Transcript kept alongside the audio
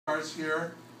bars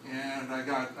here, and I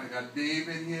got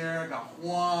David here, I got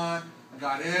Juan, I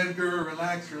got Edgar.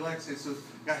 Relax. Jesus.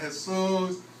 I got Jesus,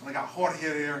 and I got Jorge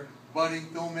here, budding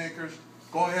filmmakers.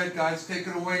 Go ahead, guys, take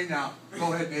it away now.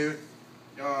 Go ahead, David.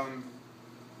 I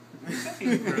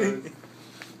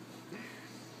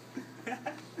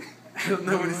don't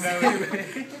know what to say.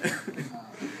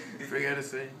 Forgot to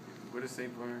say. What to say,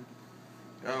 partner?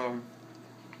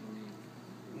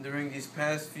 During these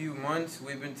past few months,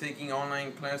 we've been taking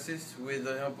online classes with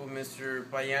the help of Mr.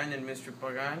 Payan and Mr.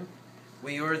 Pagan.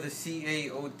 We are the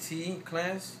CAOT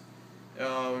class.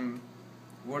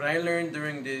 What I learned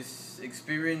during this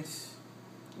experience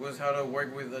was how to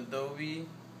work with Adobe,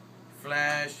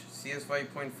 Flash, CS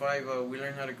 5.5. We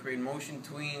learned how to create motion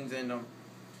tweens and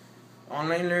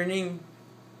online learning.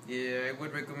 Yeah, I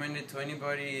would recommend it to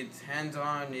anybody. It's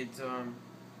hands-on. It's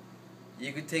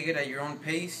you could take it at your own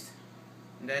pace.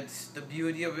 That's the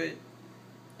beauty of it,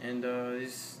 and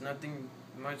there's nothing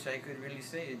much I could really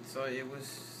say. It was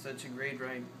such a great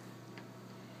ride.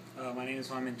 My name is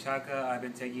Juan Menchaca. I've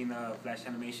been taking Flash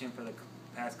animation for the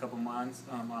past couple months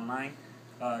online,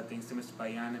 thanks to Mr.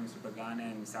 Payan and Mr.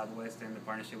 Pagana and Southwest and the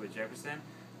partnership with Jefferson.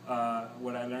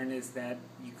 What I learned is that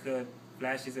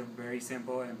Flash is a very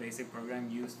simple and basic program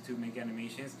used to make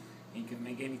animations. You can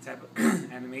make any type of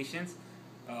animations.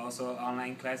 Also,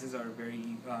 online classes are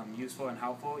very useful and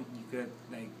helpful. You could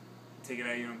take it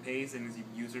at your own pace, and it's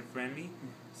user friendly.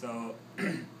 So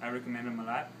I recommend them a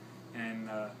lot. And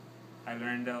I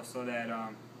learned also that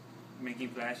making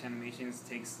Flash animations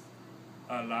takes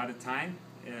a lot of time,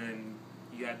 and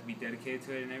you have to be dedicated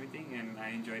to it and everything. And I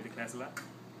enjoyed the class a lot.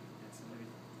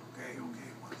 Okay.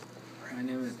 My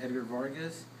name is Edgar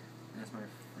Vargas. As my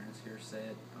friends here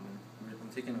said, I'm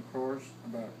taking a course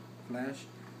about Flash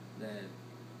that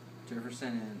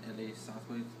Jefferson and LA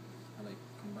Southwest are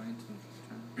combined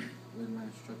with my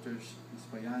instructors, Ms.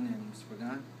 Payan and Mr.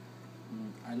 Pagan.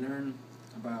 I learned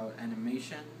about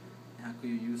animation, how could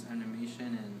you use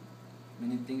animation and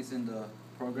many things in the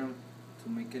program to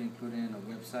make it included in a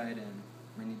website and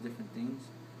many different things.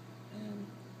 And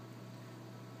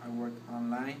I work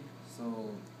online, so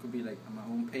it could be at my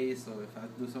own pace. So if I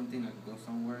do something, I could go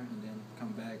somewhere and then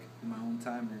come back in my own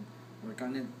time and work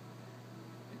on it.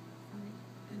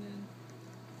 And then,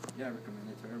 I recommend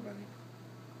it to everybody.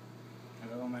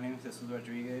 Hello, my name is Jesus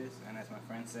Rodriguez, and as my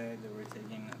friend said, we're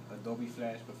taking Adobe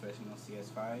Flash Professional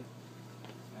CS5.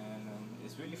 And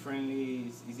it's really friendly,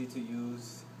 it's easy to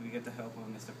use. We get the help of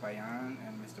Mr. Payan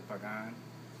and Mr. Pagan,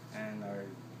 and our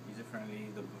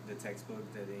user-friendly, the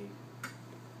textbook that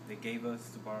they gave us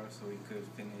to borrow so we could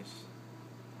finish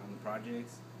on the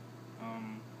projects.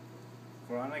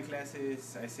 For online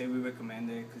classes, I say we recommend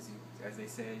it because, as they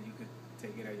said, you could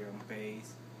take it at your own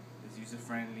pace. It's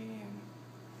user-friendly and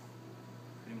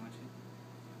pretty much it.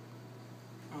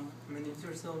 My name is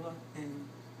Ursula, and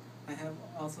I have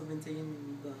also been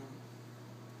taking the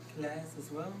class as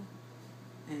well.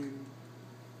 And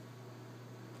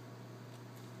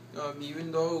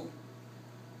even though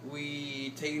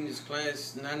we taking this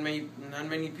class, not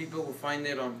many people will find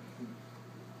it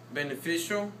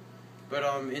beneficial. But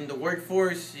in the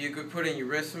workforce, you could put in your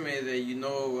resume that you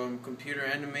know computer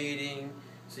animating,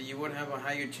 so you would have a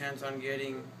higher chance on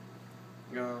getting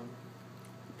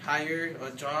hired,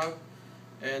 a job.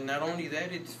 And not only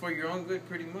that, it's for your own good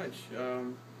pretty much.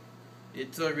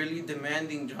 It's a really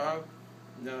demanding job.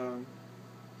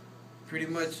 Pretty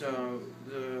much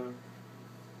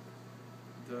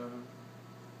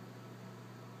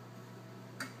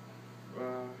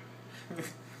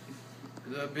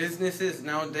the businesses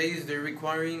nowadays, they're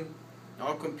requiring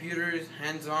all computers,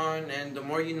 hands-on, and the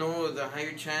more you know, the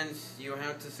higher chance you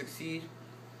have to succeed.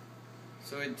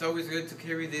 So it's always good to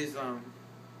carry this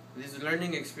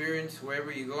learning experience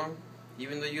wherever you go.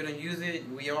 Even though you don't use it,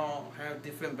 we all have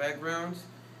different backgrounds,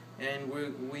 and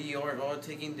we are all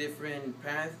taking different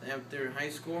paths after high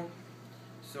school.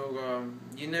 So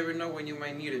you never know when you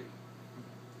might need it.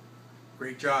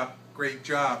 Great job.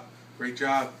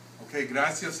 Ok,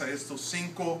 gracias a estos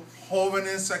 5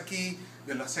 jóvenes aquí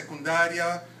de la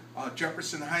secundaria,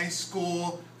 Jefferson High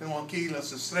School. Tengo aquí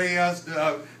las estrellas.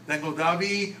 Tengo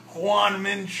David, Juan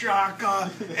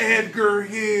Menchaca, Edgar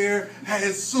here,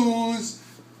 Jesus,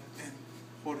 and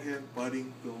Jorge,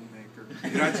 budding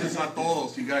filmmaker. Gracias a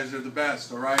todos. You guys are the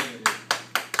best, all right?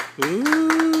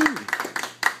 Ooh.